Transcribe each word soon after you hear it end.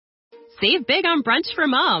Save big on brunch for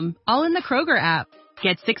mom, all in the Kroger app.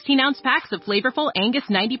 Get 16-ounce packs of flavorful Angus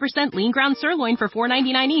 90% lean ground sirloin for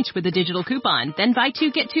 $4.99 each with a digital coupon. Then buy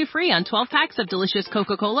 2, get 2 free on 12 packs of delicious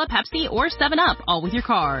Coca-Cola, Pepsi, or 7-Up, all with your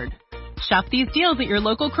card. Shop these deals at your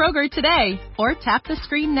local Kroger today, or tap the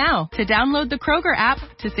screen now to download the Kroger app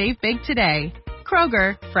to save big today.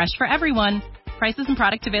 Kroger, fresh for everyone. Prices and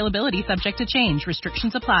product availability subject to change.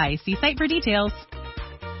 Restrictions apply. See site for details.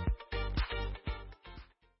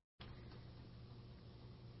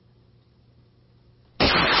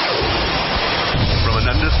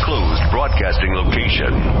 Undisclosed broadcasting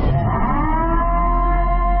location.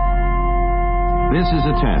 This is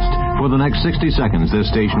a test. For the next 60 seconds,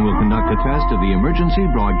 this station will conduct a test of the emergency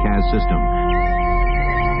broadcast system.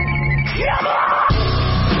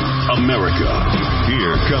 America,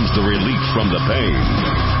 here comes the relief from the pain.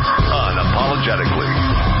 Unapologetically.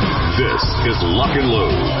 This is Lock and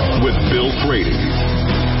Load with Bill Frady.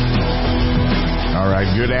 All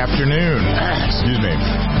right, good afternoon. Excuse me.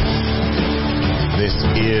 This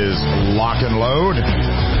is Lock and Load.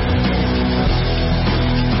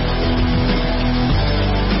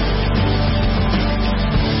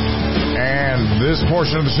 And this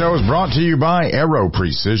portion of the show is brought to you by Aero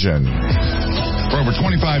Precision. For over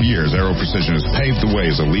 25 years, Aero Precision has paved the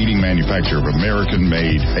way as a leading manufacturer of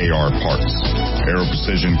American-made AR parts. Aero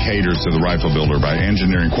Precision caters to the rifle builder by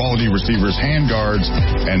engineering quality receivers, handguards,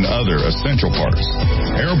 and other essential parts.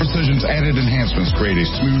 Aero Precision's added enhancements create a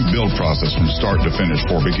smooth build process from start to finish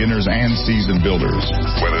for beginners and seasoned builders.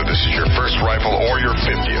 Whether this is your first rifle or your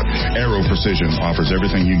 50th, Aero Precision offers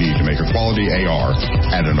everything you need to make a quality AR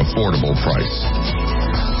at an affordable price.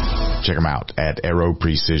 Check them out at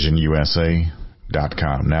aeroprecisionusa.com.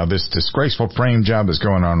 Now, this disgraceful frame job that's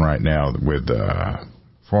going on right now with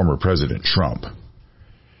former President Trump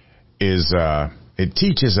is it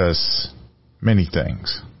teaches us many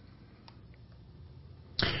things.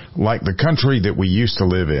 Like the country that we used to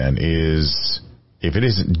live in is, if it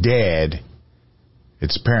isn't dead,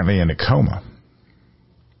 it's apparently in a coma.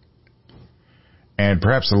 And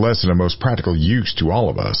perhaps the lesson of most practical use to all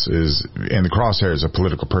of us is in the crosshairs of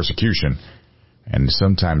political persecution and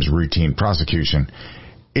sometimes routine prosecution,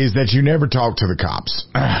 is that you never talk to the cops.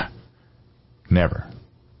 Never.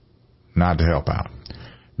 Not to help out.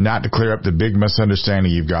 Not to clear up the big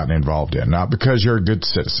misunderstanding you've gotten involved in. Not because you're a good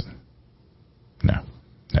citizen. No,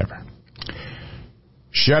 never.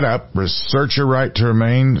 Shut up, assert your right to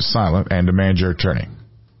remain silent, and demand your attorney.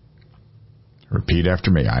 Repeat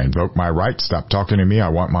after me. I invoke my right. Stop talking to me. I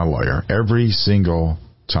want my lawyer. Every single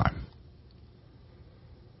time.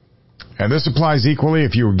 And this applies equally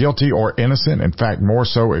if you are guilty or innocent. In fact, more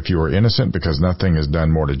so if you are innocent, because nothing is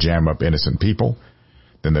done more to jam up innocent people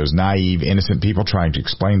than those naive, innocent people trying to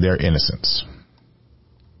explain their innocence.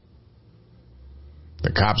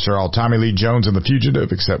 The cops are all Tommy Lee Jones and the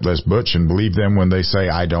fugitive, except less butch, and believe them when they say,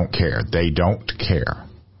 I don't care. They don't care.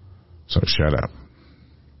 So shut up.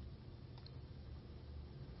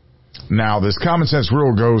 Now, this common sense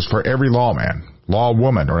rule goes for every lawman,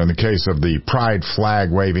 lawwoman, or in the case of the pride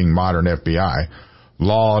flag-waving modern FBI,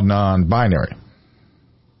 law non-binary.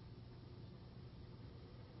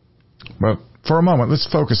 But for a moment, let's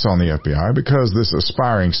focus on the FBI, because this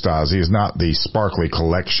aspiring Stasi is not the sparkly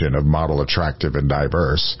collection of model attractive and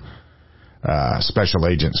diverse special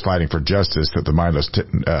agents fighting for justice that the mindless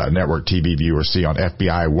network TV viewers see on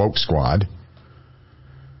FBI Woke Squad.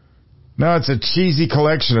 No, it's a cheesy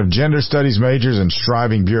collection of gender studies majors and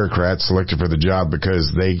striving bureaucrats selected for the job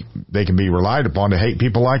because they can be relied upon to hate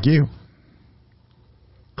people like you.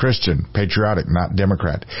 Christian, patriotic, not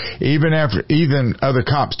Democrat. Even other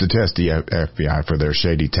cops detest the FBI for their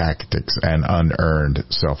shady tactics and unearned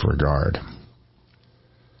self-regard.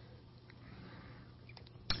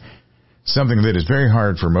 Something that is very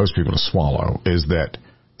hard for most people to swallow is that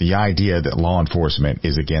the idea that law enforcement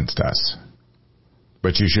is against us.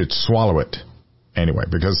 But you should swallow it anyway,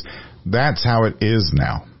 because that's how it is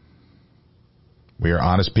now. We are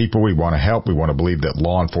honest people. We want to help. We want to believe that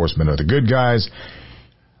law enforcement are the good guys.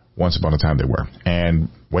 Once upon a time they were. And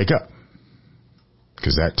wake up,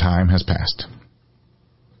 because that time has passed.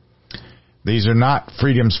 These are not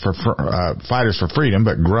fighters for freedom,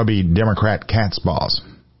 but grubby Democrat cat's paws.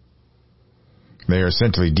 They are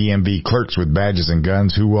essentially DMV clerks with badges and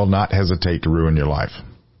guns who will not hesitate to ruin your life.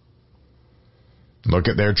 Look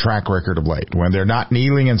at their track record of late. When they're not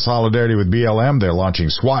kneeling in solidarity with BLM, they're launching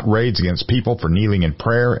SWAT raids against people for kneeling in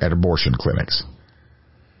prayer at abortion clinics.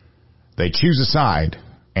 They choose a side,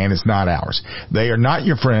 and it's not ours. They are not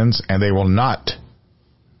your friends, and they will not,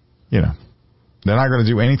 they're not going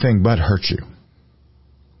to do anything but hurt you.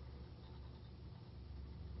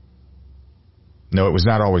 No, it was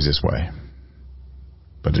not always this way,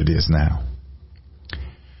 but it is now.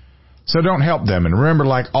 So don't help them. And remember,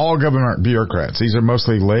 like all government bureaucrats, these are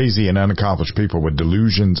mostly lazy and unaccomplished people with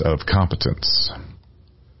delusions of competence.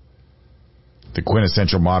 The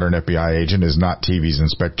quintessential modern FBI agent is not TV's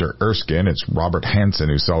Inspector Erskine. It's Robert Hansen,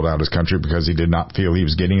 who sold out his country because he did not feel he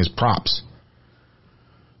was getting his props.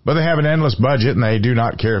 But they have an endless budget, and they do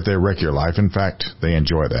not care if they wreck your life. In fact, they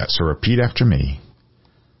enjoy that. So repeat after me.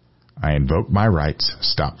 I invoke my rights.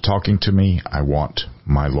 Stop talking to me. I want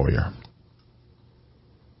my lawyer.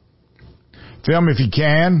 Film if you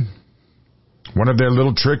can. One of their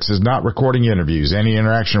little tricks is not recording interviews. Any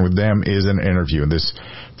interaction with them is an interview, and this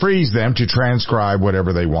frees them to transcribe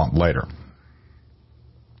whatever they want later.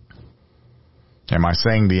 Am I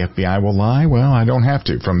saying the FBI will lie? Well, I don't have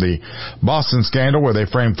to. From the Boston scandal where they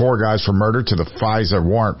framed 4 guys for murder to the FISA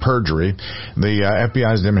warrant perjury, the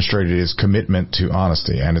FBI has demonstrated its commitment to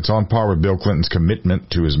honesty, and it's on par with Bill Clinton's commitment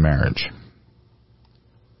to his marriage.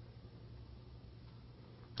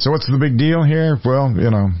 So what's the big deal here? Well,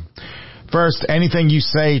 first, anything you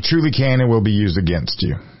say truly can and will be used against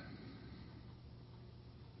you.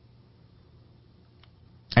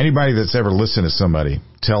 Anybody that's ever listened to somebody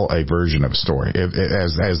tell a version of a story,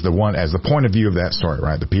 as the point of view of that story,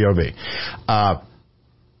 right? The POV.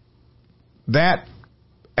 That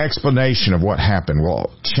explanation of what happened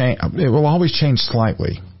will change. It will always change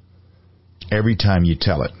slightly every time you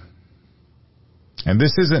tell it. And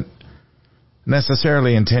this isn't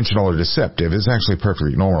necessarily intentional or deceptive. It's actually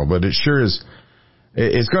perfectly normal, but it sure is.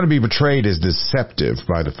 It's going to be portrayed as deceptive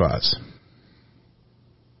by the fuzz.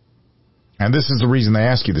 And this is the reason they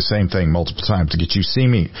ask you the same thing multiple times, to get you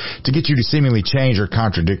to seemingly change or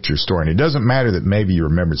contradict your story. And it doesn't matter that maybe you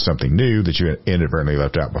remembered something new that you inadvertently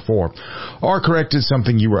left out before, or corrected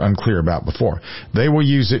something you were unclear about before. They will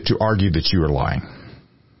use it to argue that you are lying.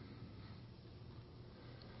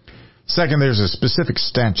 Second, there's a specific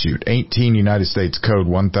statute, 18 United States Code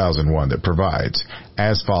 1001, that provides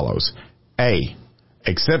as follows. A,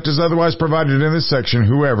 except as otherwise provided in this section,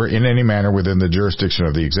 whoever, in any manner within the jurisdiction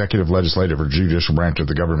of the executive, legislative, or judicial branch of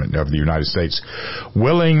the government of the United States,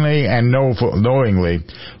 willingly and knowingly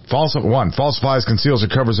falsifies, conceals, or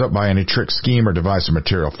covers up by any trick, scheme, or device of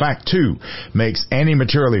material fact. 2, makes any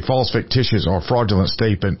materially false, fictitious, or fraudulent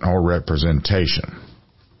statement or representation.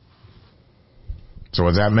 So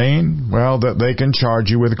what does that mean? Well, that they can charge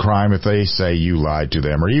you with a crime if they say you lied to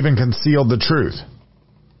them or even concealed the truth.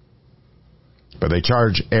 But they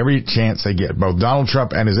charge every chance they get. Both Donald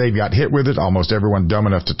Trump and his aide got hit with it. Almost everyone dumb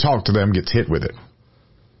enough to talk to them gets hit with it.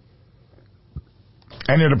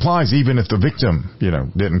 And it applies even if the victim,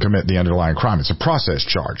 didn't commit the underlying crime. It's a process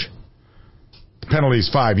charge. The penalty is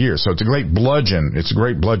 5 years. So it's a great bludgeon. It's a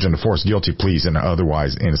great bludgeon to force guilty pleas into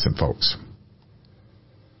otherwise innocent folks.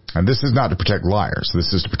 And this is not to protect liars.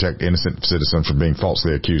 This is to protect innocent citizens from being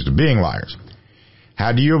falsely accused of being liars.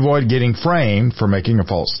 How do you avoid getting framed for making a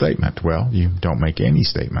false statement? Well, you don't make any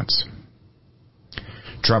statements.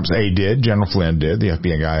 Trump's aide did. General Flynn did. The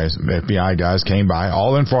FBI guys came by,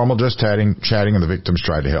 all informal, just chatting, and the victims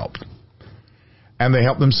tried to help. And they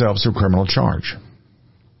helped themselves through criminal charge.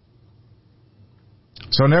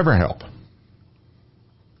 So never help.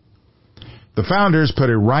 The founders put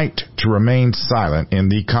a right to remain silent in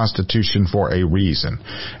the Constitution for a reason.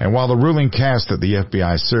 And while the ruling caste that the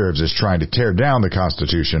FBI serves is trying to tear down the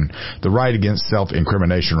Constitution, the right against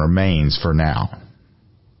self-incrimination remains for now.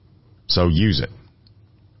 So use it.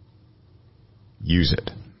 Use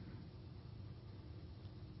it.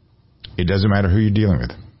 It doesn't matter who you're dealing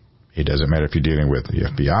with. It doesn't matter if you're dealing with the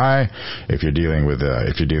FBI, if you're dealing with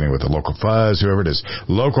the local fuzz, whoever it is,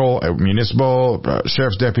 local, municipal,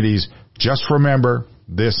 sheriff's deputies. Just remember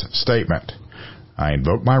this statement. I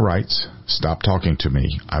invoke my rights. Stop talking to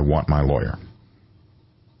me. I want my lawyer.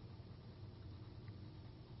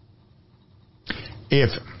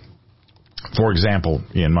 If, for example,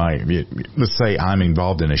 let's say I'm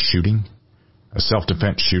involved in a shooting, a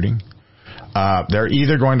self-defense shooting, they're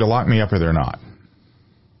either going to lock me up or they're not.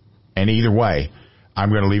 And either way, I'm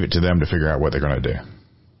going to leave it to them to figure out what they're going to do.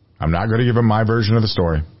 I'm not going to give them my version of the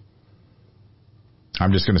story.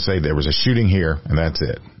 I'm just going to say there was a shooting here, and that's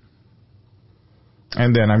it.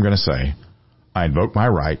 And then I'm going to say, I invoke my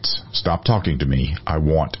rights. Stop talking to me. I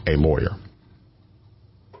want a lawyer.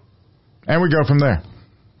 And we go from there.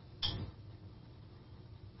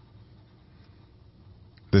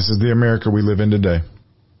 This is the America we live in today.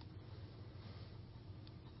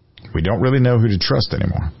 We don't really know who to trust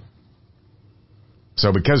anymore.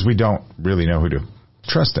 So because we don't really know who to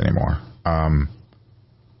trust anymore,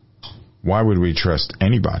 why would we trust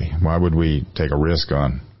anybody? Why would we take a risk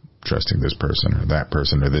on trusting this person or that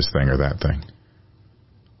person or this thing or that thing?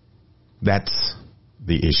 That's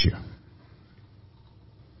the issue.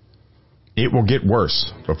 It will get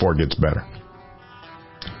worse before it gets better.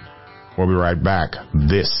 We'll be right back.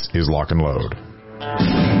 This is Lock and Load.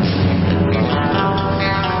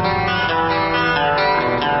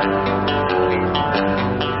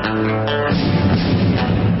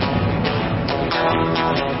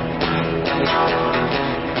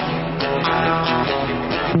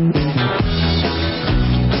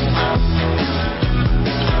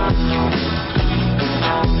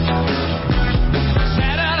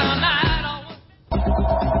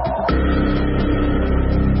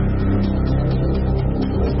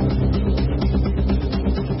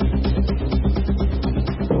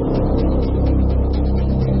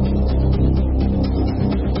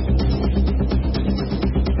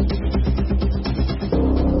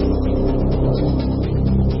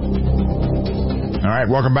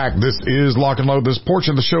 Welcome back. This is Lock and Load. This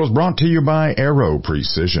portion of the show is brought to you by Aero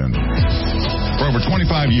Precision. For over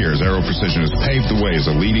 25 years, Aero Precision has paved the way as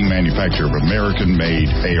a leading manufacturer of American-made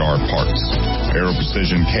AR parts. Aero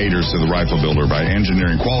Precision caters to the rifle builder by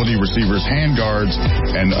engineering quality receivers, handguards,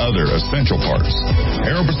 and other essential parts.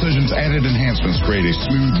 Aero Precision's added enhancements create a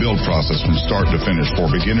smooth build process from start to finish for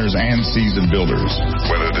beginners and seasoned builders.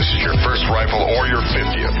 Whether this is your first rifle or your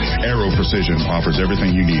 50th, Aero Precision offers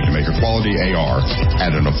everything you need to make a quality AR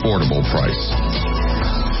at an affordable price.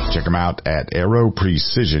 Check them out at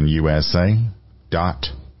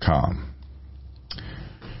aeroprecisionusa.com.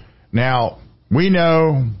 Now, we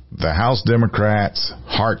know the House Democrats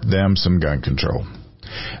heart them some gun control.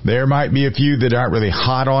 There might be a few that aren't really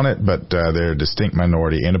hot on it, but they're a distinct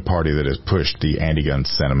minority in a party that has pushed the anti-gun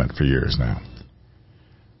sentiment for years now.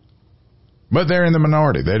 But they're in the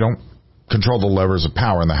minority. They don't control the levers of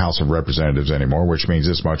power in the House of Representatives anymore, which means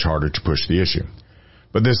it's much harder to push the issue.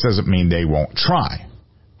 But this doesn't mean they won't try,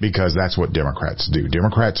 because that's what Democrats do.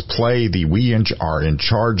 Democrats play the we are in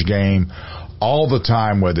charge game all the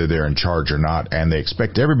time, whether they're in charge or not, and they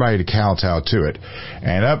expect everybody to kowtow to it.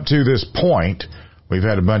 And up to this point, we've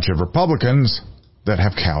had a bunch of Republicans that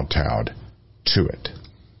have kowtowed to it,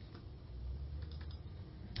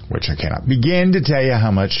 which I cannot begin to tell you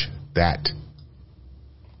how much that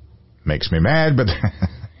makes me mad, but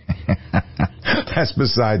that's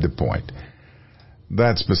beside the point.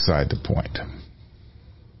 That's beside the point.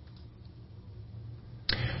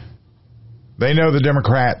 They know the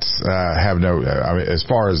Democrats have no, as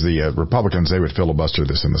far as the Republicans, they would filibuster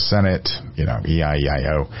this in the Senate,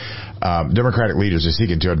 E-I-E-I-O. Democratic leaders are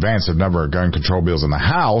seeking to advance a number of gun control bills in the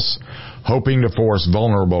House, hoping to force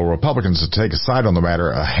vulnerable Republicans to take a side on the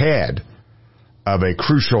matter ahead of a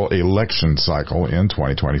crucial election cycle in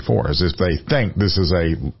 2024, as if they think this is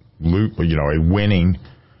a winning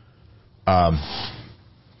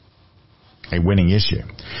issue.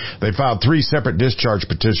 They filed 3 separate discharge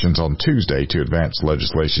petitions on Tuesday to advance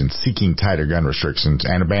legislation seeking tighter gun restrictions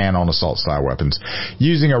and a ban on assault-style weapons,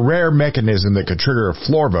 using a rare mechanism that could trigger a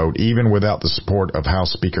floor vote even without the support of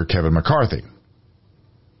House Speaker Kevin McCarthy.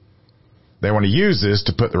 They want to use this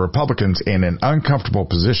to put the Republicans in an uncomfortable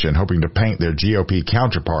position, hoping to paint their GOP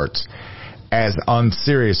counterparts as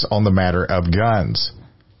unserious on the matter of guns.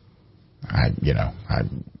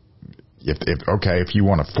 If you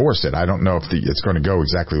want to force it, I don't know if it's going to go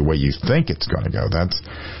exactly the way you think it's going to go.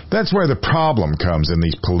 That's where the problem comes in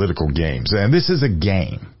these political games. And this is a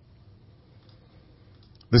game.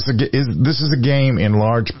 This is a game in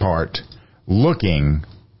large part looking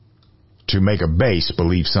to make a base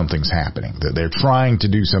believe something's happening, that they're trying to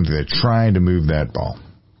do something, they're trying to move that ball.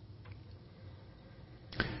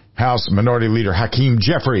 House Minority Leader Hakeem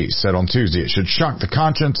Jeffries said on Tuesday it should shock the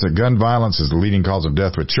conscience that gun violence is the leading cause of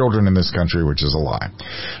death with children in this country, which is a lie.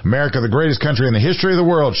 America, the greatest country in the history of the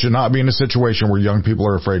world, should not be in a situation where young people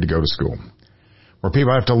are afraid to go to school, where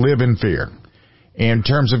people have to live in fear. In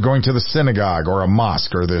terms of going to the synagogue or a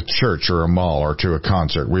mosque or the church or a mall or to a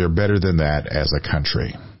concert, we are better than that as a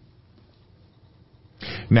country.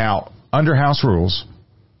 Now, under House rules,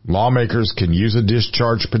 lawmakers can use a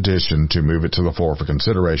discharge petition to move it to the floor for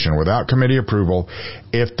consideration without committee approval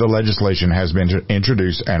if the legislation has been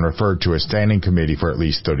introduced and referred to a standing committee for at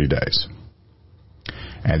least 30 days.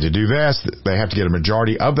 And to do this, they have to get a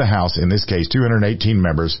majority of the House, in this case 218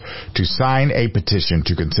 members, to sign a petition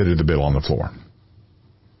to consider the bill on the floor.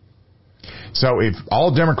 So if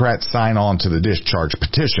all Democrats sign on to the discharge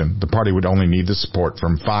petition, the party would only need the support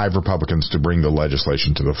from 5 Republicans to bring the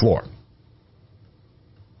legislation to the floor.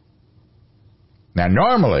 Now,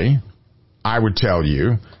 normally, I would tell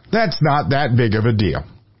you that's not that big of a deal.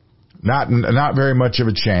 Not very much of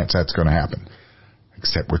a chance that's going to happen.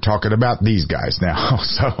 Except we're talking about these guys now.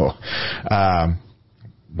 So,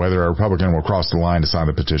 Whether a Republican will cross the line to sign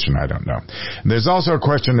the petition, I don't know. There's also a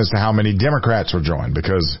question as to how many Democrats will join,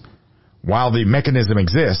 because while the mechanism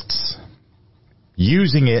exists,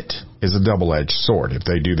 using it is a double-edged sword. If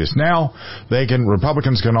they do this now,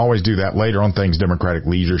 Republicans can always do that later on things Democratic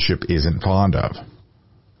leadership isn't fond of.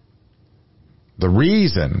 The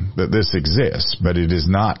reason that this exists, but it is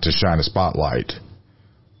not to shine a spotlight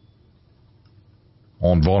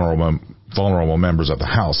on vulnerable members of the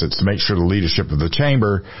House. It's to make sure the leadership of the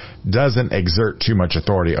chamber doesn't exert too much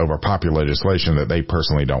authority over popular legislation that they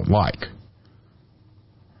personally don't like.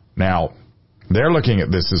 Now, they're looking at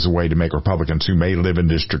this as a way to make Republicans who may live in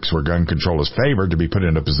districts where gun control is favored to be put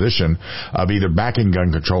in a position of either backing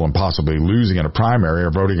gun control and possibly losing in a primary or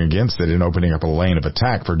voting against it and opening up a lane of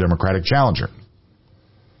attack for a Democratic challenger.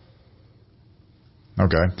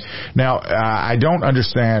 Okay. Now, I don't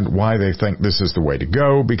understand why they think this is the way to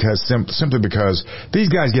go, because simply because these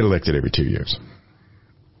guys get elected every 2 years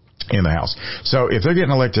in the House. So if they're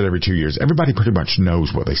getting elected every 2 years, everybody pretty much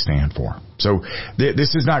knows what they stand for. So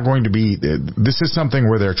this is not going to be, this is something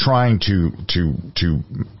where they're trying to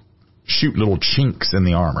shoot little chinks in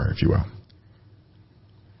the armor, if you will.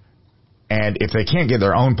 And if they can't get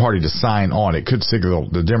their own party to sign on, it could signal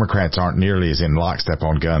the Democrats aren't nearly as in lockstep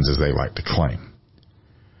on guns as they like to claim.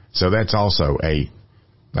 So that's also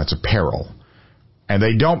that's a peril. And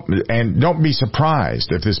don't be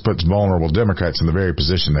surprised if this puts vulnerable Democrats in the very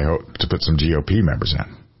position they hope to put some GOP members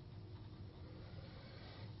in.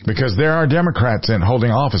 Because there are Democrats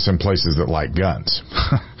holding office in places that like guns.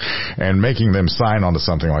 And making them sign on to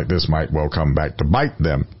something like this might well come back to bite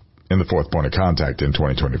them in the fourth point of contact in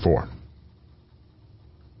 2024.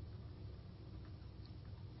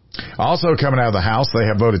 Also coming out of the House, they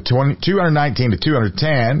have voted 219 to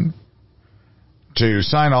 210 to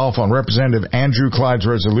sign off on Representative Andrew Clyde's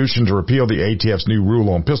resolution to repeal the ATF's new rule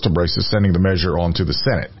on pistol braces, sending the measure on to the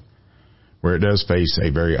Senate, where it does face a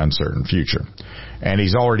very uncertain future. And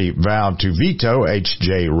he's already vowed to veto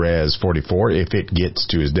H.J. Res. 44 if it gets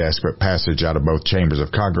to his desk, but passage out of both chambers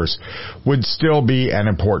of Congress would still be an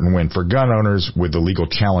important win for gun owners, with the legal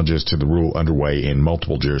challenges to the rule underway in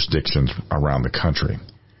multiple jurisdictions around the country.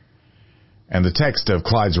 And the text of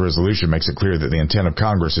Clyde's resolution makes it clear that the intent of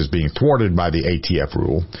Congress is being thwarted by the ATF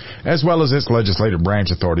rule, as well as its legislative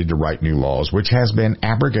branch authority to write new laws, which has been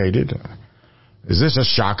abrogated. Is this a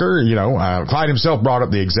shocker? Clyde himself brought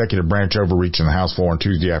up the executive branch overreach in the House floor on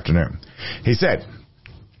Tuesday afternoon. He said,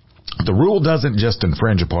 the rule doesn't just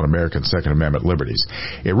infringe upon American Second Amendment liberties.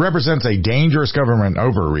 It represents a dangerous government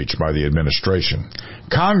overreach by the administration.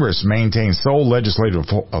 Congress maintains sole legislative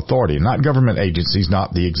authority, not government agencies,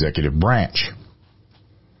 not the executive branch.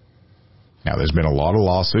 Now, there's been a lot of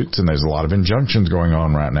lawsuits and there's a lot of injunctions going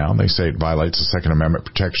on right now. They say it violates the Second Amendment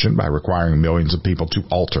protection by requiring millions of people to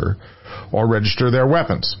alter or register their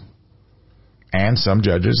weapons. And some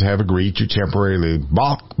judges have agreed to temporarily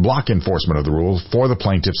block enforcement of the rules for the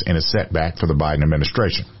plaintiffs in a setback for the Biden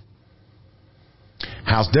administration.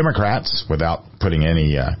 House Democrats, without putting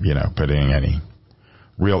any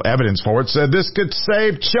real evidence forward, said this could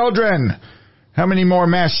save children. How many more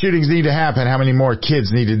mass shootings need to happen? How many more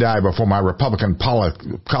kids need to die before my Republican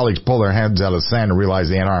colleagues pull their heads out of the sand and realize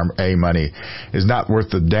the NRA money is not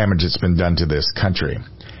worth the damage that's been done to this country?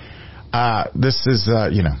 This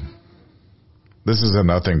is a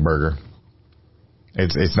nothing burger.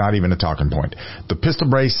 It's not even a talking point. The pistol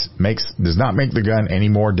brace does not make the gun any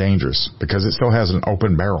more dangerous because it still has an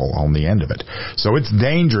open barrel on the end of it. So it's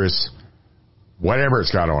dangerous, whatever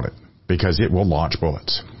it's got on it, because it will launch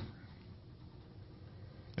bullets.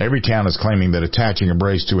 Every town is claiming that attaching a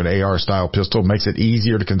brace to an AR-style pistol makes it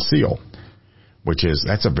easier to conceal,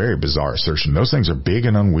 that's a very bizarre assertion. Those things are big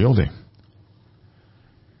and unwieldy.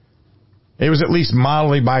 It was at least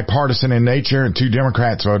mildly bipartisan in nature, and 2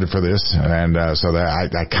 Democrats voted for this, and so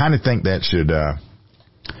I kind of think that should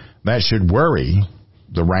worry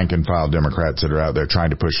the rank and file Democrats that are out there trying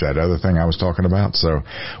to push that other thing I was talking about. So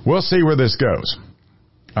we'll see where this goes.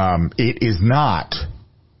 It is not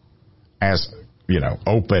as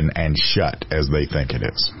open and shut as they think it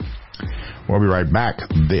is. We'll be right back.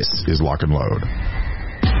 This is Lock and Load.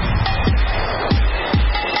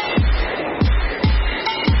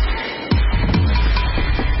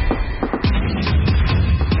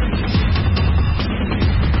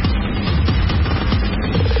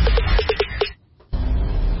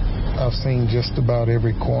 I've seen just about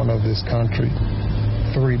every corner of this country,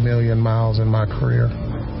 3 million miles in my career.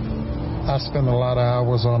 I spend a lot of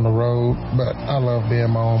hours on the road, but I love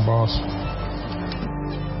being my own boss.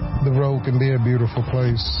 The road can be a beautiful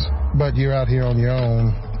place, but you're out here on your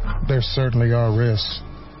own. There certainly are risks.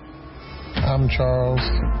 I'm Charles.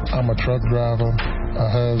 I'm a truck driver, a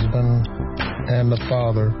husband, and a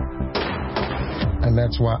father. And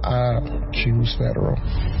that's why I choose Federal.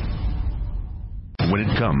 When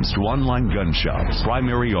it comes to online gun shops,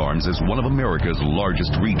 Primary Arms is one of America's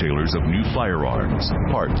largest retailers of new firearms,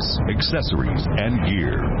 parts, accessories, and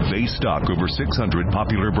gear. They stock over 600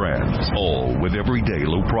 popular brands, all with everyday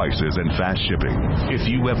low prices and fast shipping. If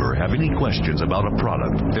you ever have any questions about a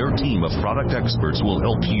product, their team of product experts will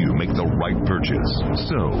help you make the right purchase.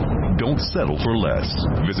 So, don't settle for less.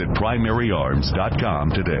 Visit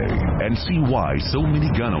primaryarms.com today and see why so many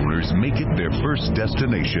gun owners make it their first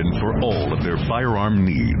destination for all of their firearm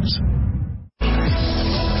needs.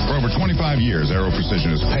 For over 25 years, Aero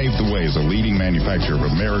Precision has paved the way as a leading manufacturer of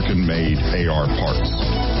American-made AR parts.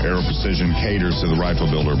 Aero Precision caters to the rifle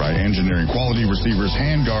builder by engineering quality receivers,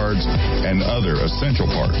 handguards, and other essential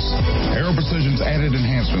parts. Aero Precision's added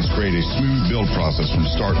enhancements create a smooth build process from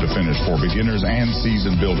start to finish for beginners and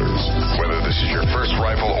seasoned builders. Whether this is your first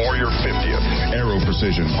rifle or your 50th, Aero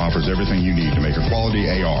Precision offers everything you need to make a quality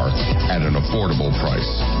AR at an affordable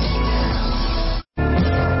price.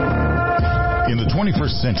 In the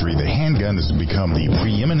 21st century, the handgun has become the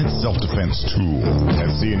preeminent self-defense tool. At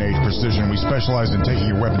C&H Precision, we specialize in taking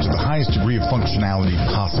your weapon to the highest degree of functionality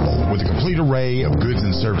possible. With a complete array of goods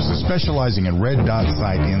and services specializing in red dot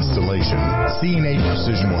sight installation, C&H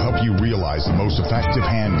Precision will help you realize the most effective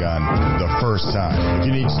handgun the first time. If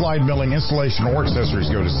you need slide milling, installation, or accessories,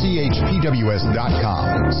 go to chpws.com.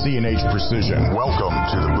 C&H Precision, welcome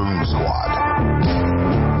to the Boom Squad.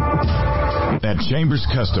 At Chambers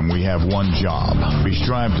Custom, we have one job. We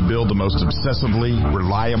strive to build the most obsessively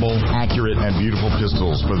reliable, accurate, and beautiful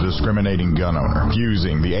pistols for the discriminating gun owner.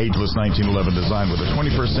 Fusing the ageless 1911 design with a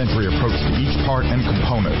 21st century approach to each part and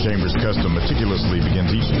component, Chambers Custom meticulously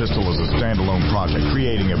begins each pistol as a standalone project,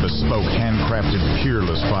 creating a bespoke, handcrafted,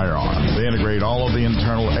 peerless firearm. They integrate all of the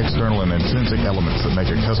internal, external, and intrinsic elements that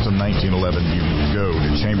make a custom 1911 unique. Go to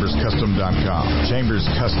chamberscustom.com. Chambers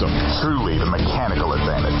Custom, truly the mechanical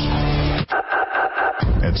advantage.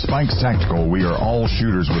 At Spikes Tactical, we are all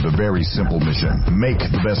shooters with a very simple mission. Make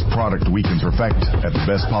the best product we can perfect at the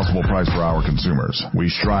best possible price for our consumers. We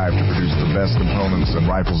strive to produce the best components and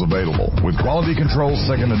rifles available, with quality control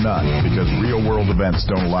second to none, because real-world events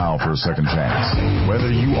don't allow for a second chance.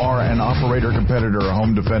 Whether you are an operator, competitor, or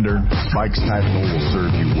home defender, Spikes Tactical will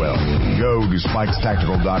serve you well. Go to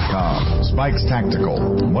spikestactical.com. Spikes Tactical,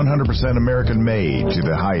 100% American-made to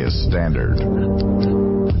the highest standard.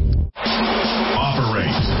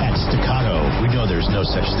 At Staccato, we know there's no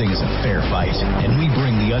such thing as a fair fight, and we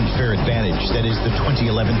bring the unfair advantage that is the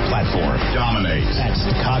 2011 platform. Dominate. At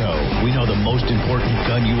Staccato, we know the most important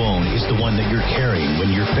gun you own is the one that you're carrying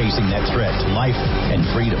when you're facing that threat to life and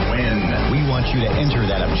freedom. Win. We want you to enter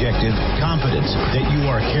that objective confident that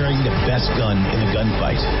you are carrying the best gun in the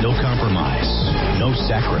gunfight. No compromise, no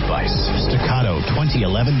sacrifice.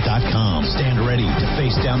 Staccato2011.com. Stand ready to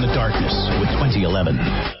face down the darkness with 2011.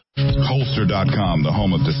 Holster.com, the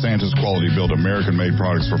home of DeSantis quality built American-made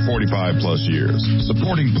products for 45 plus years.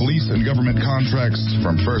 Supporting police and government contracts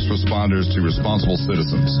from first responders to responsible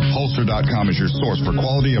citizens. Holster.com is your source for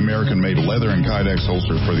quality American-made leather and Kydex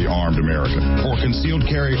holsters for the armed American. For concealed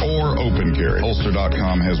carry or open carry,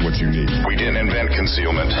 Holster.com has what you need. We didn't invent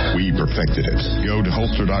concealment. We perfected it. Go to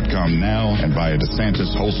Holster.com now and buy a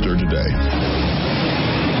DeSantis holster today.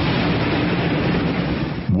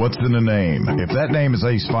 What's in a name? If that name is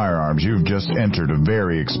Ace Firearms, you've just entered a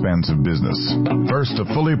very expensive business. First, a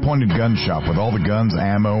fully appointed gun shop with all the guns,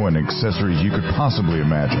 ammo, and accessories you could possibly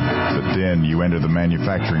imagine. But then you enter the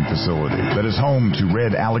manufacturing facility that is home to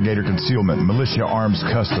Red Alligator Concealment, Militia Arms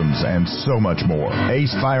Customs, and so much more.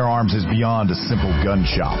 Ace Firearms is beyond a simple gun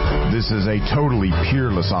shop. This is a totally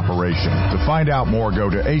peerless operation. To find out more, go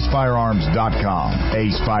to acefirearms.com.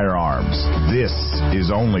 Ace Firearms. This is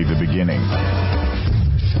only the beginning.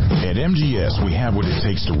 At MGS, we have what it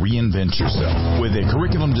takes to reinvent yourself. With a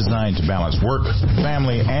curriculum designed to balance work,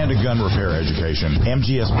 family, and a gun repair education,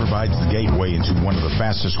 MGS provides the gateway into one of the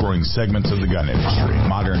fastest-growing segments of the gun industry.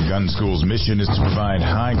 Modern Gun School's mission is to provide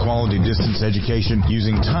high-quality distance education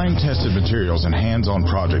using time-tested materials and hands-on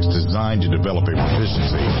projects designed to develop a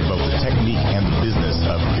proficiency in both the technique and the business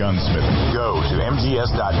of gunsmithing. Go to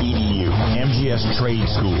mgs.edu. MGS Trade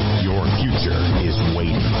School. Your future is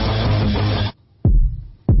waiting.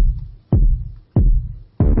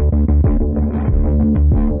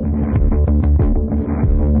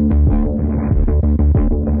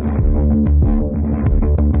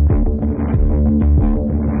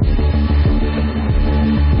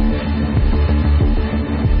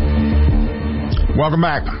 Welcome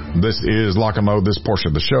back. This is Lock and Load. This portion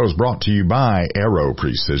of the show is brought to you by Aero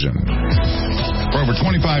Precision. For over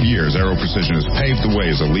 25 years, Aero Precision has paved the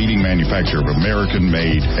way as a leading manufacturer of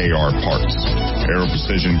American-made AR parts. Aero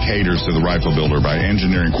Precision caters to the rifle builder by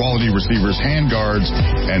engineering quality receivers, handguards,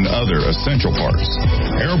 and other essential parts.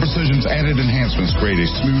 Aero Precision's added enhancements create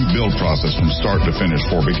a smooth build process from start to finish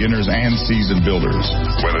for beginners and seasoned builders.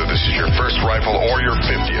 Whether this is your first rifle or your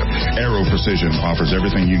 50th, Aero Precision offers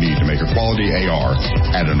everything you need to make a quality AR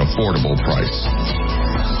at an affordable price.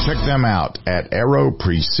 Check them out at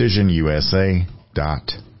aeroprecisionusa.com.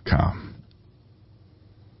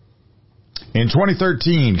 In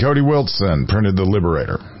 2013, Cody Wilson printed the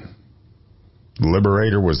Liberator. The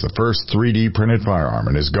Liberator was the first 3D printed firearm,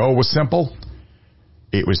 and his goal was simple.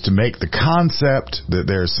 It was to make the concept that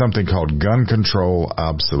there's something called gun control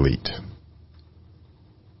obsolete.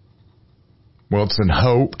 Wilson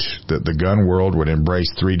hoped that the gun world would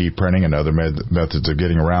embrace 3D printing and other methods of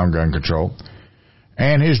getting around gun control,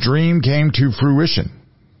 and his dream came to fruition.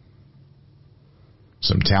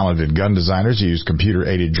 Some talented gun designers used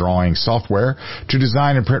computer-aided drawing software to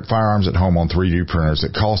design and print firearms at home on 3D printers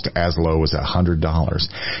that cost as low as $100.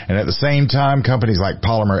 And at the same time, companies like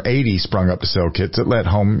Polymer 80 sprung up to sell kits that let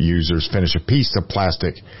home users finish a piece of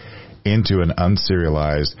plastic into an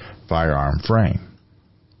unserialized firearm frame.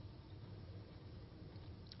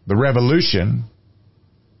 The revolution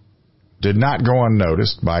did not go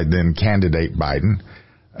unnoticed by then candidate Biden,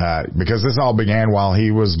 because this all began while he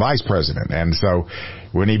was vice president. And so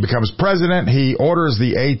when he becomes president, he orders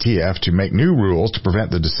the ATF to make new rules to prevent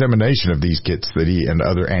the dissemination of these kits that he and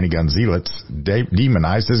other anti-gun zealots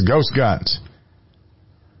demonized as ghost guns.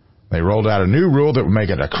 They rolled out a new rule that would make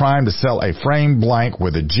it a crime to sell a frame blank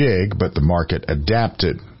with a jig, but the market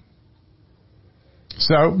adapted.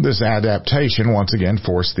 So, this adaptation once again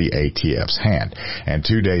forced the ATF's hand. And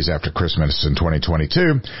 2 days after Christmas in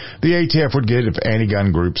 2022, the ATF would give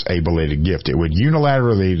anti-gun groups a belated gift. It would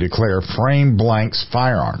unilaterally declare frame blanks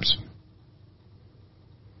firearms.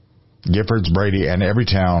 Giffords, Brady, and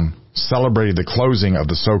Everytown celebrated the closing of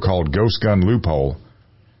the so-called ghost gun loophole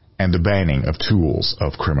and the banning of tools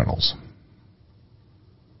of criminals.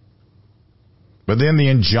 But then the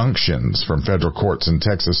injunctions from federal courts in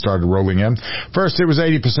Texas started rolling in. First, it was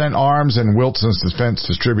 80% arms, and Wilson's defense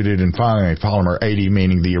distributed and finally Polymer 80,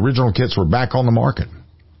 meaning the original kits were back on the market.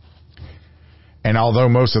 And although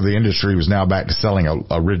most of the industry was now back to selling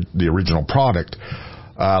the original product,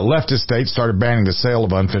 leftist states started banning the sale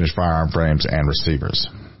of unfinished firearm frames and receivers.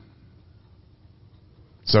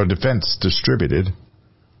 So Defense Distributed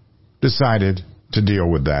decided to deal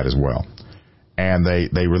with that as well. And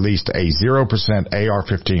they released a 0%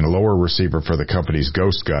 AR-15 lower receiver for the company's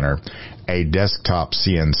Ghost Gunner, a desktop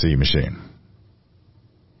CNC machine.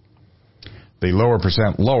 The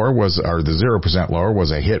 0% lower was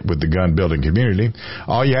a hit with the gun building community.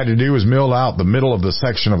 All you had to do was mill out the middle of the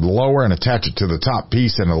section of the lower and attach it to the top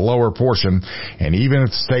piece in the lower portion. And even if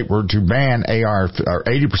the state were to ban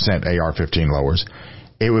 80% AR-15 lowers,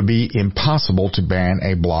 it would be impossible to ban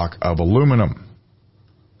a block of aluminum.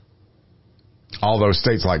 Although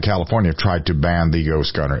states like California have tried to ban the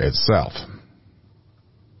Ghost Gunner itself.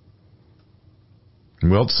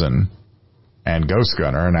 Wilson and Ghost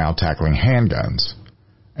Gunner are now tackling handguns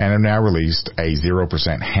and have now released a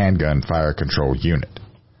 0% handgun fire control unit.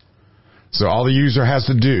 So all the user has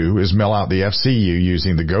to do is mill out the FCU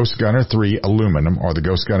using the Ghost Gunner 3 aluminum or the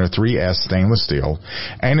Ghost Gunner 3S stainless steel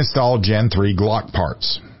and install Gen 3 Glock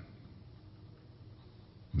parts.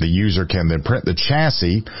 The user can then print the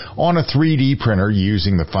chassis on a 3D printer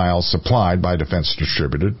using the files supplied by Defense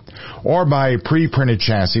Distributed or by a pre-printed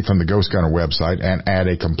chassis from the Ghost Gunner website and add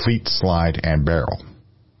a complete slide and barrel.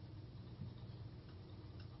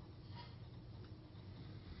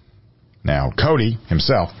 Now, Cody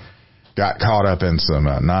himself got caught up in some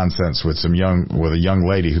nonsense with a young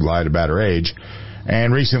lady who lied about her age,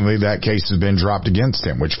 and recently that case has been dropped against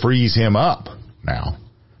him, which frees him up now.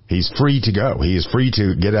 He's free to go. He is free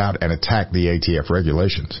to get out and attack the ATF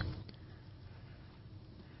regulations.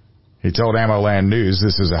 He told AmmoLand News,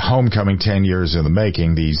 this is a homecoming 10 years in the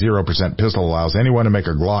making. The 0% pistol allows anyone to make a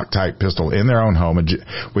Glock-type pistol in their own home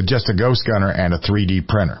with just a Ghost Gunner and a 3D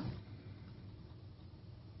printer.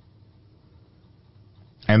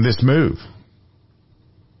 And this move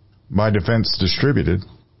by Defense Distributed,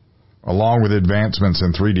 along with advancements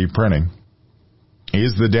in 3D printing,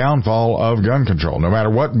 is the downfall of gun control. No matter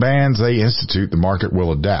what bans they institute, the market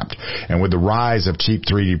will adapt. And with the rise of cheap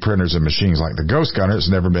 3D printers and machines like the Ghost Gunner, it's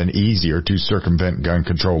never been easier to circumvent gun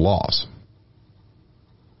control laws.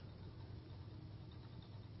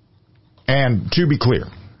 And to be clear,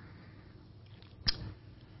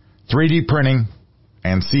 3D printing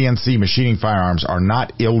and CNC machining firearms are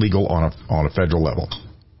not illegal on a federal level.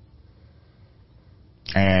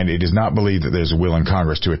 And it is not believed that there's a will in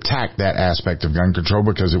Congress to attack that aspect of gun control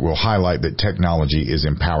because it will highlight that technology is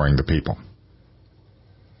empowering the people.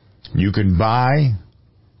 You can buy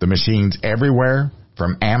the machines everywhere,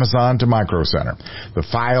 from Amazon to Micro Center. The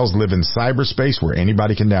files live in cyberspace where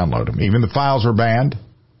anybody can download them. Even the files are banned,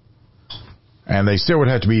 and they still would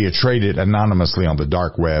have to be traded anonymously on the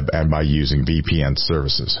dark web and by using VPN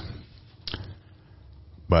services.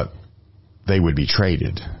 But they would be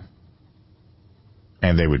traded,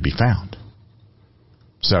 and they would be found.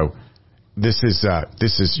 So this is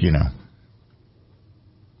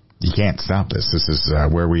you can't stop this. This is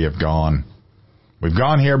where we have gone. We've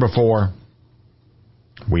gone here before.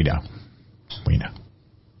 We know.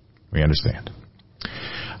 We understand.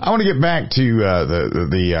 I want to get back to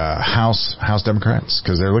the House Democrats,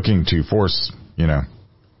 because they're looking to force, an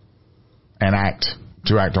act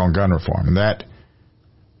on gun reform, and that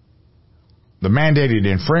the mandated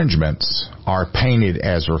infringements are painted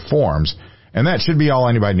as reforms, and that should be all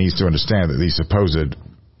anybody needs to understand, that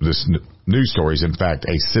this news story is in fact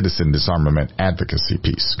a citizen disarmament advocacy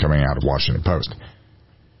piece coming out of Washington Post.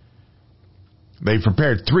 They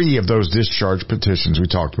prepared 3 of those discharge petitions we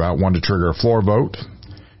talked about, 1 to trigger a floor vote,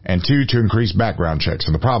 and 2 to increase background checks.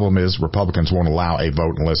 And the problem is Republicans won't allow a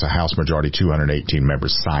vote unless a House majority, 218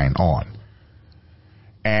 members, sign on.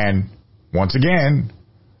 And once again,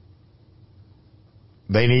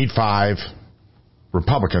 they need 5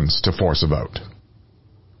 Republicans to force a vote.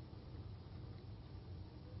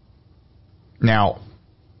 Now,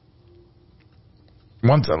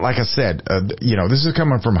 like I said, this is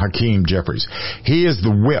coming from Hakeem Jeffries. He is the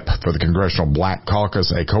whip for the Congressional Black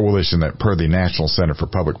Caucus, a coalition that, per the National Center for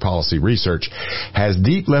Public Policy Research, has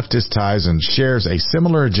deep leftist ties and shares a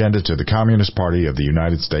similar agenda to the Communist Party of the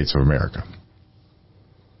United States of America,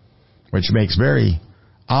 which makes very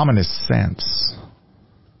ominous sense.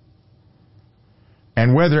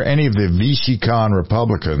 And whether any of the Vichy Khan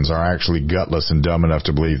Republicans are actually gutless and dumb enough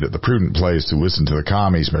to believe that the prudent play is to listen to the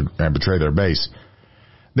commies and betray their base,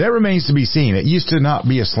 that remains to be seen. It used to not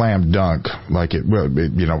be a slam dunk,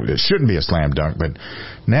 it shouldn't be a slam dunk, but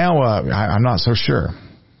now I'm not so sure.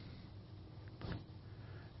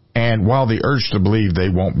 And while the urge to believe they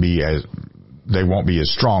won't be as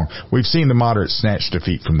strong, we've seen the moderate snatch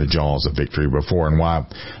defeat from the jaws of victory before, and while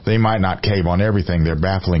they might not cave on everything, their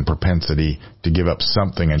baffling propensity to give up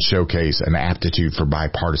something and showcase an aptitude for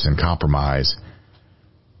bipartisan compromise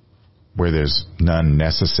where there's none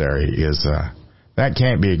necessary is that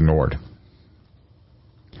can't be ignored.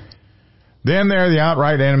 Then there are the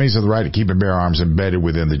outright enemies of the right to keep and bear arms embedded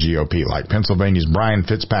within the GOP, like Pennsylvania's Brian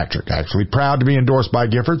Fitzpatrick, actually proud to be endorsed by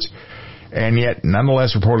Giffords, and yet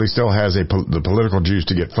nonetheless reportedly still has the political juice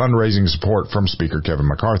to get fundraising support from Speaker Kevin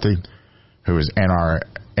McCarthy, who is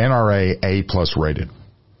NRA A+ rated.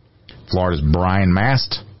 Florida's Brian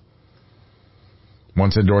Mast,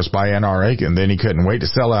 once endorsed by NRA, and then he couldn't wait to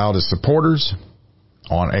sell out his supporters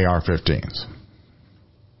on AR-15s.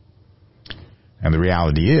 And the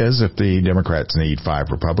reality is, if the Democrats need 5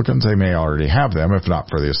 Republicans, they may already have them, if not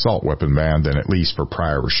for the assault weapon ban, then at least for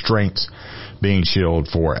prior restraints being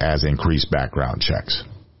shielded for as increased background checks.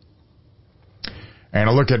 And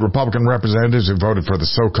a look at Republican representatives who voted for the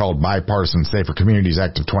so-called Bipartisan Safer Communities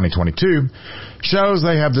Act of 2022 shows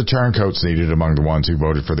they have the turncoats needed among the ones who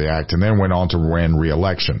voted for the act and then went on to win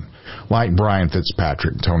re-election, like Brian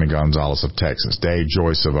Fitzpatrick, Tony Gonzalez of Texas, Dave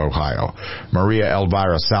Joyce of Ohio, Maria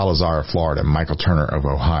Elvira Salazar of Florida, and Michael Turner of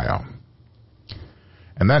Ohio.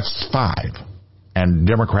 And that's 5. And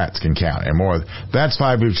Democrats can count. And more, that's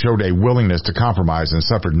 5 who showed a willingness to compromise and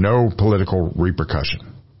suffered no political repercussion.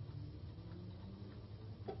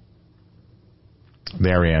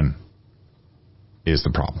 Therein is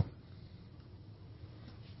the problem.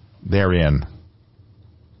 Therein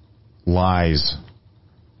lies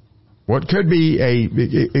what could be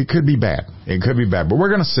it could be bad. It could be bad, but we're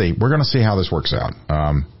going to see. We're going to see how this works out.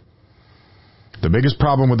 The biggest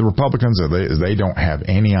problem with the Republicans is they don't have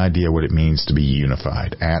any idea what it means to be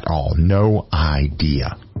unified at all. No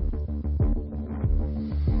idea.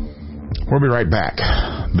 We'll be right back.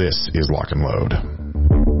 This is Lock and Load.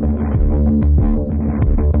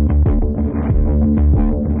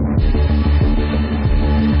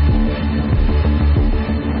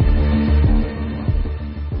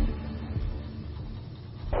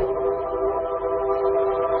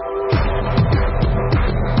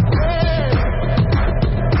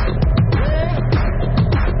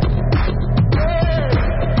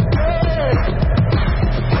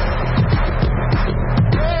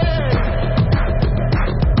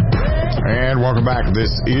 welcome back.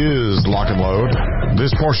 This is Lock and Load.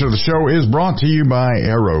 This portion of the show is brought to you by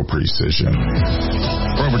Aero Precision.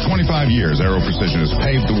 For over 25 years, Aero Precision has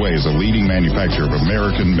paved the way as a leading manufacturer of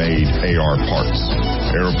American-made AR parts.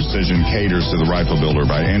 Aero Precision caters to the rifle builder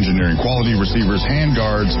by engineering quality receivers,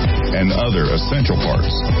 handguards, and other essential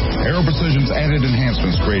parts. Aero Precision's added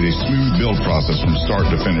enhancements create a smooth build process from start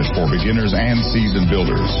to finish for beginners and seasoned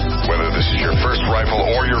builders. Whether this is your first rifle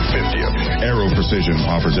or your 50th, Aero Precision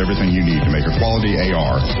offers everything you need to make a quality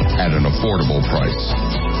AR at an affordable price.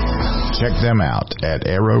 Check them out at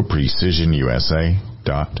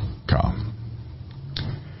aeroprecisionusa.com.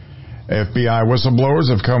 FBI whistleblowers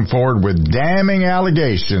have come forward with damning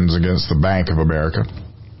allegations against the Bank of America.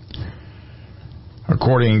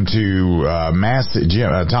 According to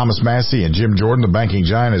Thomas Massey and Jim Jordan, the banking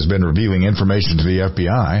giant has been revealing information to the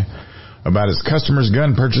FBI about its customers'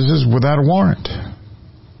 gun purchases without a warrant.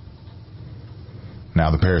 Now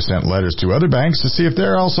the pair sent letters to other banks to see if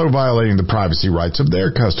they're also violating the privacy rights of their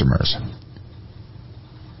customers.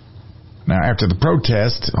 Now, after the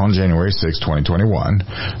protest on January 6,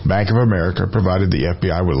 2021, Bank of America provided the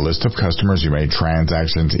FBI with a list of customers who made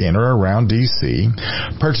transactions in or around D.C.,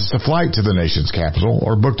 purchased a flight to the nation's capital,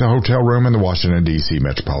 or booked a hotel room in the Washington, D.C.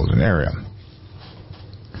 metropolitan area.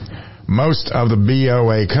 Most of the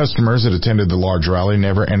BOA customers that attended the large rally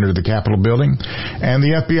never entered the Capitol building, and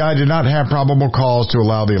the FBI did not have probable cause to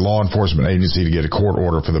allow the law enforcement agency to get a court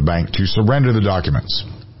order for the bank to surrender the documents.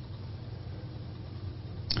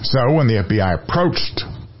 So when the FBI approached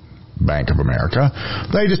Bank of America,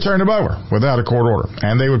 they just turned them over without a court order,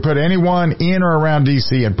 and they would put anyone in or around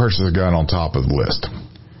D.C. and purchase a gun on top of the list.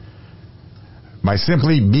 By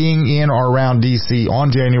simply being in or around D.C. on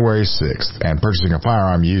January 6th and purchasing a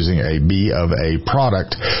firearm using a B of A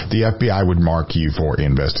product, the FBI would mark you for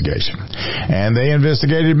investigation. And they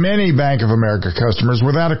investigated many Bank of America customers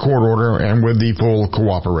without a court order and with the full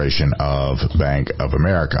cooperation of Bank of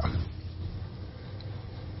America.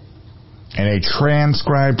 In a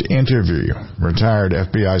transcribed interview, retired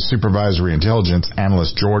FBI Supervisory Intelligence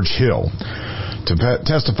Analyst George Hill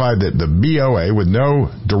testified that the BOA, with no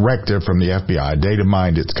directive from the FBI, data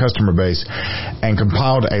mined its customer base and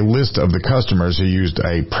compiled a list of the customers who used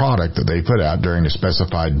a product that they put out during a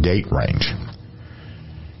specified date range.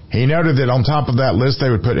 He noted that on top of that list, they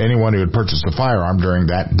would put anyone who had purchased a firearm during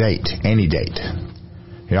that date, any date.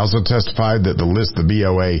 He also testified that the list the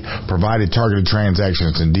BOA provided targeted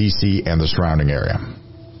transactions in D.C. and the surrounding area.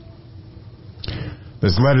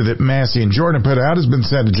 This letter that Massey and Jordan put out has been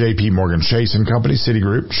sent to J.P. Morgan Chase & Company,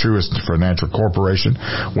 Citigroup, Truist Financial Corporation,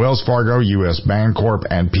 Wells Fargo, U.S. Bancorp,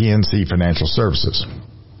 and PNC Financial Services.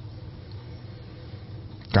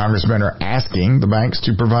 Congressmen are asking the banks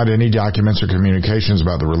to provide any documents or communications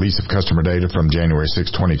about the release of customer data from January 6,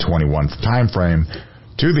 2021 timeframe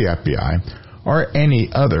to the FBI or any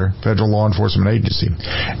other federal law enforcement agency.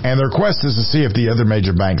 And the request is to see if the other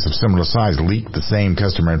major banks of similar size leaked the same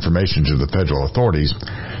customer information to the federal authorities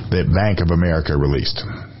that Bank of America released.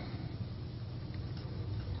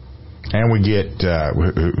 And we get,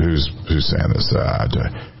 who's saying this?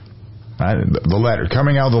 The letter,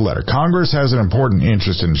 coming out of the letter. Congress has an important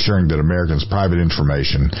interest in ensuring that Americans' private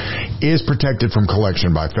information is protected from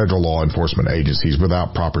collection by federal law enforcement agencies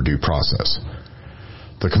without proper due process.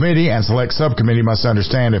 The committee and select subcommittee must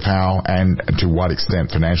understand if, how, and to what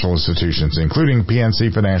extent financial institutions, including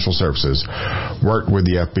PNC Financial Services, worked with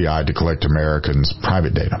the FBI to collect Americans'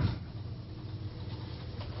 private data.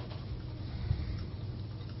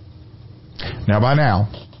 Now, by now,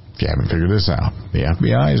 if you haven't figured this out, the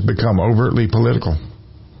FBI has become overtly political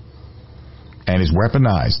and is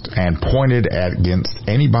weaponized and pointed at against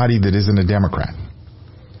anybody that isn't a Democrat.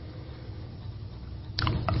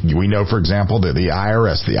 We know, for example, that the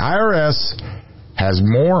IRS has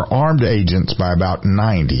more armed agents by about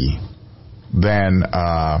 90 than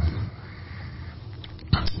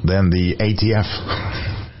the ATF.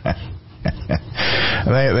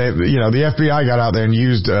 The FBI got out there and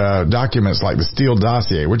used documents like the Steele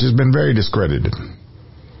dossier, which has been very discredited.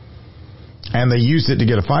 And they used it to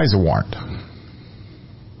get a FISA warrant.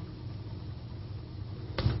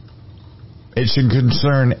 It should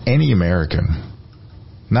concern any American,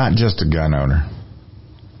 not just a gun owner,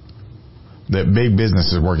 that big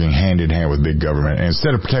business is working hand in hand with big government. And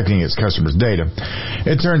instead of protecting its customers' data,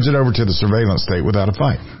 it turns it over to the surveillance state without a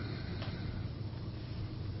fight.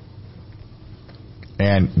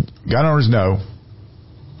 And gun owners know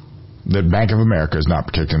that Bank of America is not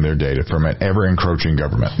protecting their data from an ever-encroaching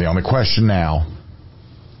government. The only question now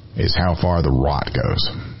is how far the rot goes.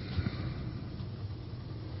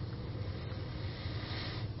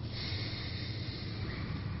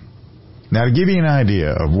 Now, to give you an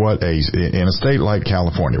idea of what in a state like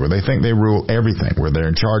California, where they think they rule everything, where they're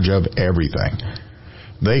in charge of everything,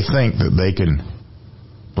 they think that they can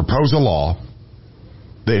propose a law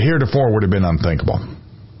that heretofore would have been unthinkable.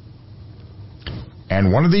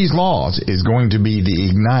 And one of these laws is going to be the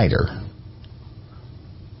igniter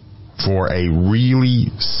for a really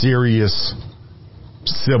serious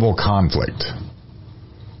civil conflict.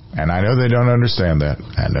 And I know they don't understand that.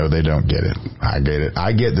 I know they don't get it. I get it.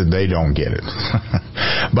 I get that they don't get it.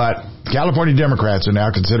 But California Democrats are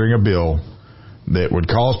now considering a bill that would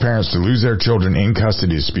cause parents to lose their children in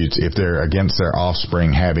custody disputes if they're against their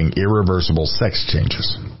offspring having irreversible sex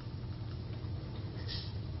changes.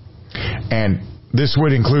 And this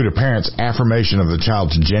would include a parent's affirmation of the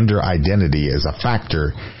child's gender identity as a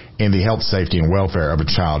factor in the health, safety, and welfare of a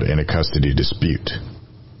child in a custody dispute.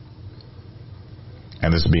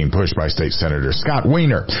 And this is being pushed by State Senator Scott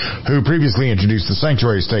Wiener, who previously introduced the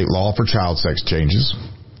sanctuary state law for child sex changes.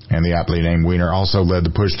 And the aptly named Wiener also led the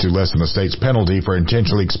push to lessen the state's penalty for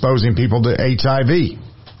intentionally exposing people to HIV.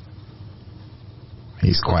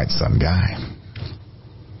 He's quite some guy.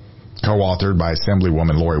 Co-authored by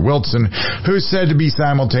Assemblywoman Lori Wilson, who is said to be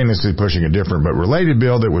simultaneously pushing a different but related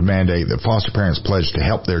bill that would mandate that foster parents pledge to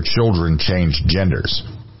help their children change genders.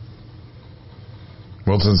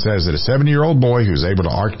 Wilson says that a 70-year-old boy who's able to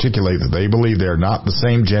articulate that they believe they are not the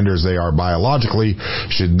same gender as they are biologically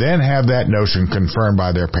should then have that notion confirmed by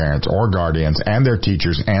their parents or guardians and their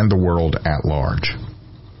teachers and the world at large.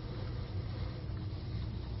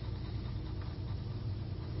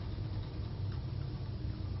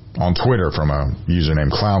 On Twitter from a user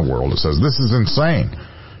named ClownWorld, it says, "This is insane.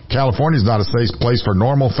 California's not a safe place for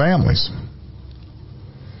normal families."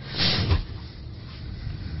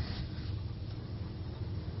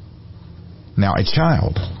 Now, a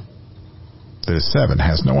child that is 7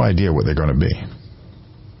 has no idea what they're going to be.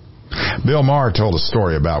 Bill Maher told a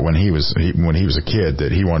story about when he was a kid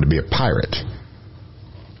that he wanted to be a pirate.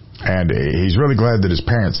 And he's really glad that his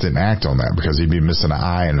parents didn't act on that, because he'd be missing an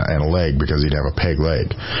eye and a leg because he'd have a peg leg.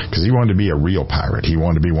 Because he wanted to be a real pirate. He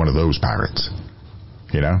wanted to be one of those pirates.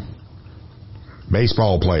 You know?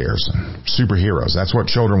 Baseball players, superheroes. That's what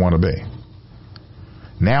children want to be.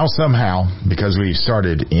 Now somehow, because we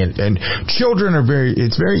started and children are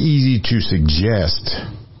it's very easy to suggest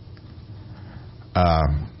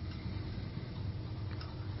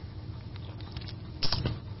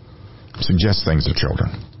things to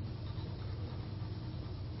children.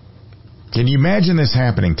 Can you imagine this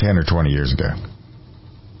happening 10 or 20 years ago?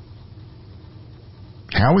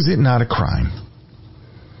 How is it not a crime?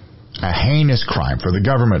 A heinous crime for the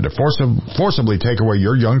government to forcibly take away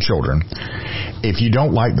your young children if you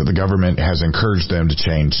don't like that the government has encouraged them to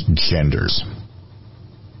change genders.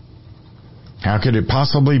 How could it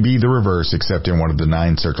possibly be the reverse except in one of the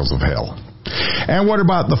 9 circles of hell? And what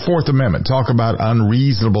about the 4th Amendment? Talk about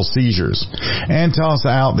unreasonable seizures. And toss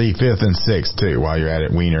out the 5th and 6th, too, while you're at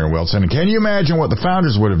it, Wiener and Wilson. Can you imagine what the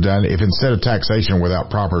founders would have done if instead of taxation without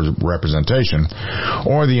proper representation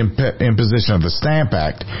or the imposition of the Stamp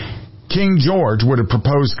Act, King George would have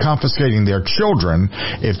proposed confiscating their children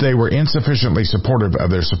if they were insufficiently supportive of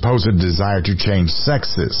their supposed desire to change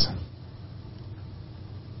sexes?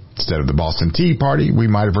 Instead of the Boston Tea Party, we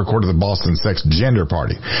might have recorded the Boston Sex Gender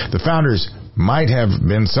Party. The founders might have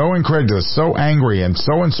been so incredulous, so angry, and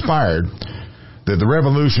so inspired that the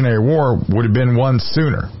Revolutionary War would have been won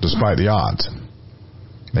sooner, despite the odds.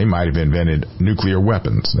 They might have invented nuclear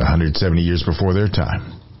weapons 170 years before their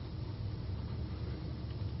time.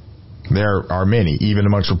 There are many, even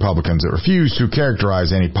amongst Republicans, that refuse to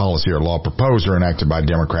characterize any policy or law proposed or enacted by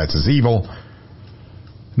Democrats as evil,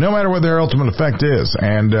 no matter what their ultimate effect is.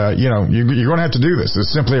 And, you're going to have to do this.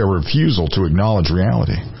 It's simply a refusal to acknowledge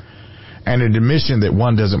reality and an admission that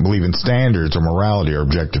one doesn't believe in standards or morality or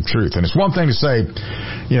objective truth. And it's one thing to say,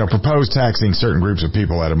 propose taxing certain groups of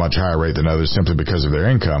people at a much higher rate than others simply because of their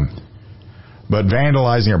income. But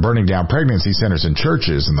vandalizing or burning down pregnancy centers and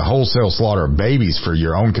churches and the wholesale slaughter of babies for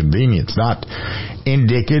your own convenience, not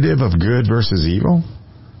indicative of good versus evil?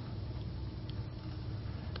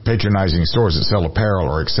 Patronizing stores that sell apparel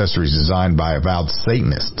or accessories designed by avowed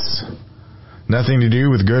Satanists, nothing to do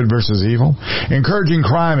with good versus evil? Encouraging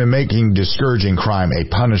crime and making discouraging crime a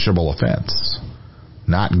punishable offense,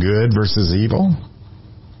 not good versus evil?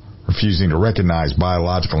 Refusing to recognize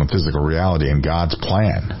biological and physical reality in God's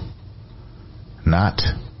plan, not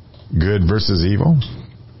good versus evil?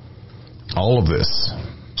 All of this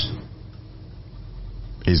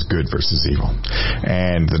is good versus evil.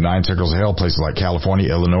 And the 9 circles of hell, places like California,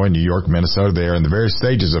 Illinois, New York, Minnesota, they are in the various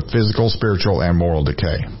stages of physical, spiritual, and moral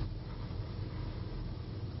decay.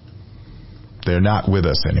 They're not with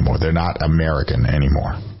us anymore. They're not American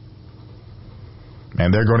anymore.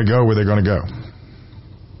 And they're going to go where they're going to go.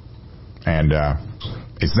 And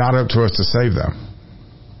it's not up to us to save them.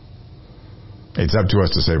 It's up to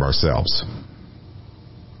us to save ourselves.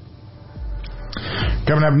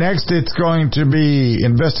 Coming up next, it's going to be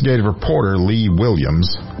investigative reporter Lee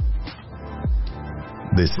Williams.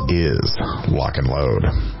 This is Lock and Load.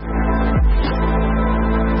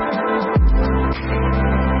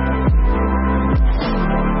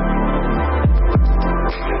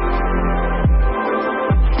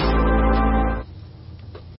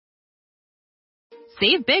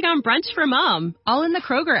 Save big on brunch for mom, all in the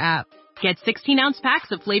Kroger app. Get 16-ounce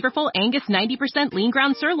packs of flavorful Angus 90% lean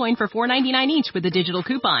ground sirloin for $4.99 each with a digital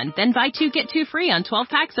coupon. Then buy 2, get 2 free on 12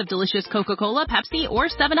 packs of delicious Coca-Cola, Pepsi, or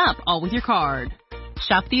 7-Up, all with your card.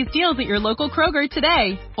 Shop these deals at your local Kroger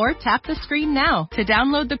today, or tap the screen now to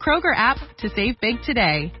download the Kroger app to save big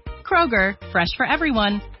today. Kroger, fresh for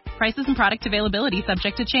everyone. Prices and product availability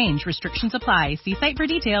subject to change. Restrictions apply. See site for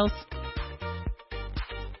details.